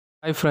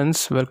Hi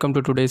friends, welcome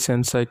to today's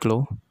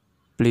Encyclo.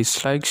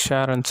 Please like,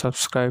 share and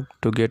subscribe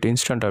to get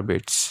instant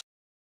updates.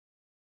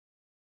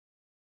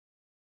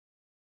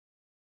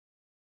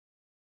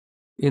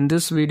 In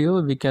this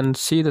video, we can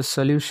see the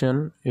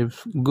solution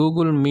if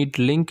Google Meet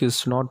link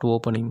is not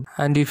opening.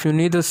 And if you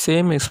need the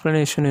same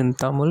explanation in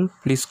Tamil,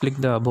 please click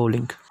the above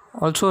link.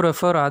 Also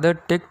refer other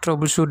tech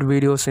troubleshoot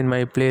videos in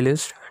my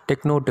playlist,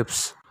 Techno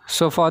tips.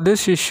 So for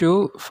this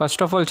issue,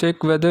 first of all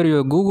check whether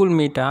your Google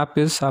Meet app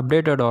is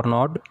updated or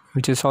not,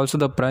 which is also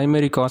the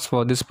primary cause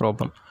for this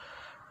problem.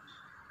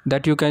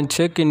 That you can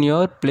check in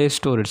your Play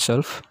Store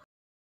itself.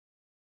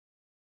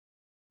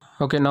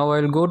 Okay, now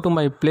I'll go to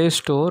my Play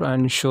Store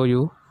and show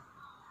you.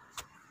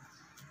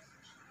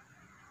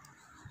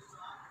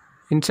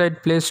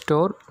 Inside Play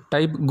Store,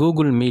 type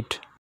Google Meet.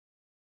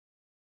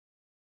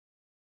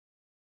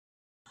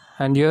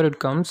 And here it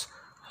comes.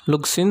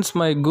 Look, since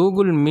my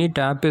Google Meet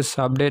app is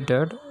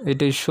updated,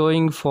 it is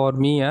showing for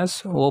me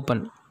as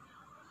open.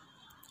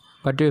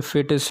 But if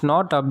it is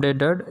not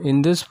updated,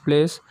 in this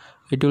place,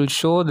 it will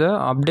show the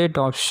update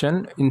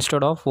option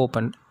instead of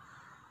open.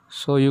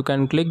 So you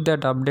can click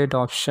that update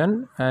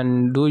option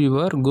and do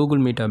your Google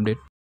Meet update.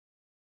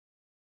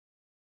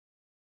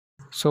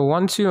 So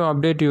once you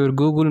update your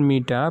Google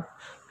Meet app,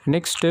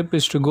 next step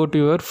is to go to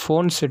your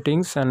phone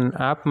settings and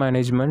app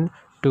management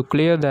to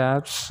clear the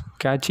apps,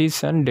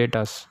 caches and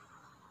datas.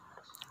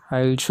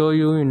 I'll show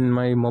you in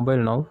my mobile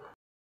now.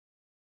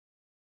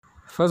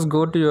 First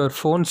go to your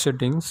phone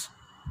settings.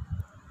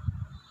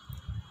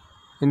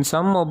 In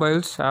some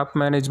mobiles, app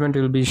management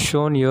will be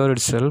shown here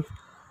itself,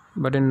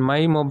 but in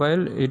my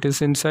mobile, it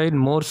is inside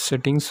more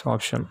settings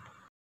option.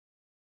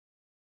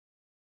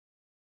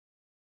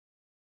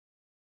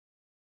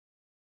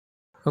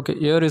 Okay,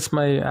 here is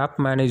my app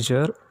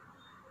manager.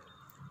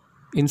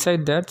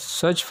 Inside that,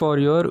 search for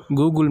your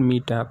Google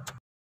Meet app.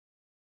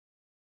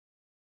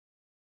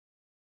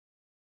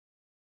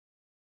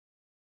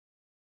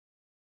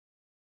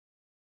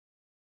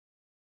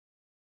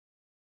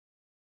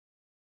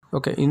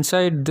 Okay,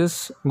 inside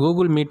this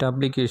Google Meet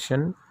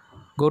application,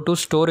 go to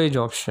storage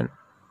option.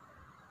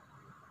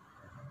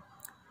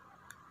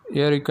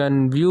 Here you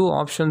can view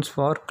options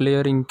for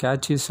clearing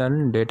caches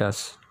and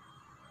datas.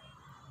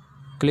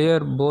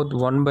 Clear both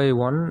one by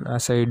one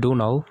as I do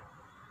now.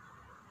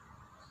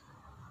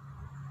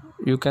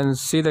 You can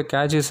see the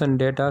caches and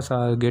datas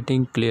are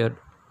getting cleared.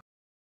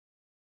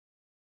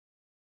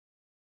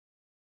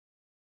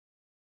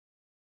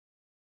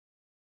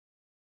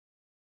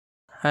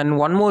 And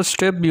one more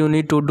step you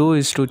need to do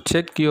is to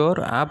check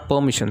your app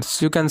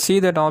permissions. You can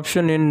see that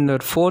option in the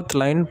fourth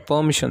line,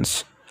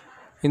 permissions.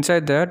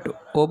 Inside that,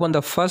 open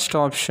the first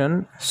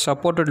option,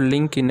 supported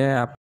link in an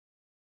app.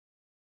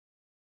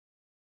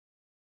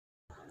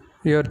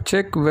 Here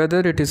check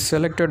whether it is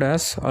selected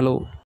as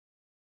allow.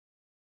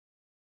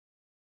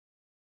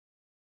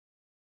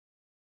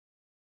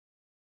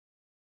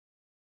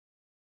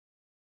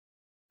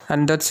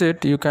 And that's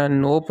it, you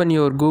can open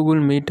your Google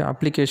Meet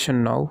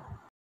application now.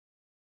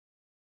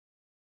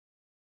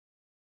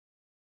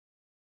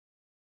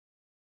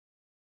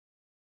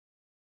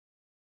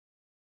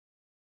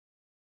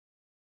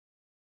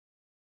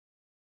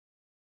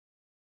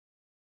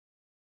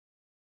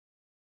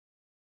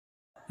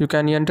 You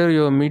can enter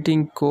your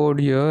meeting code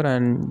here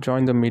and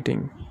join the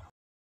meeting.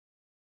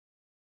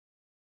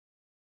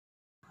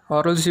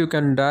 Or else you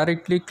can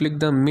directly click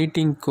the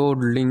meeting code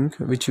link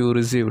which you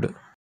received.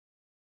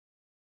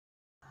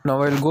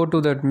 Now I'll go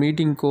to that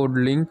meeting code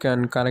link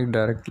and connect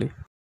directly.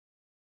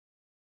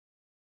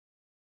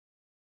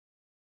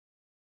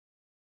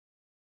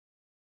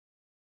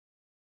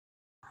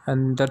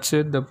 And that's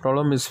it, the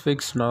problem is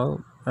fixed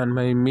now and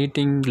my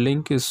meeting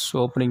link is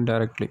opening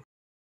directly.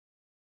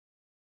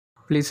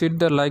 Please hit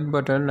the like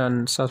button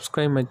and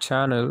subscribe my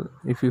channel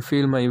if you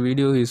feel my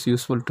video is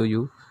useful to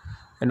you.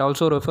 And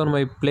also refer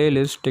my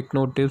playlist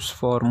Techno tips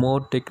for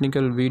more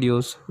technical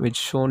videos which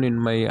shown in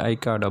my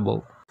iCard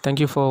above.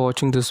 Thank you for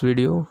watching this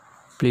video.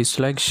 Please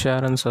like,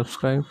 share and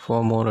subscribe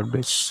for more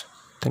updates.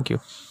 Thank you.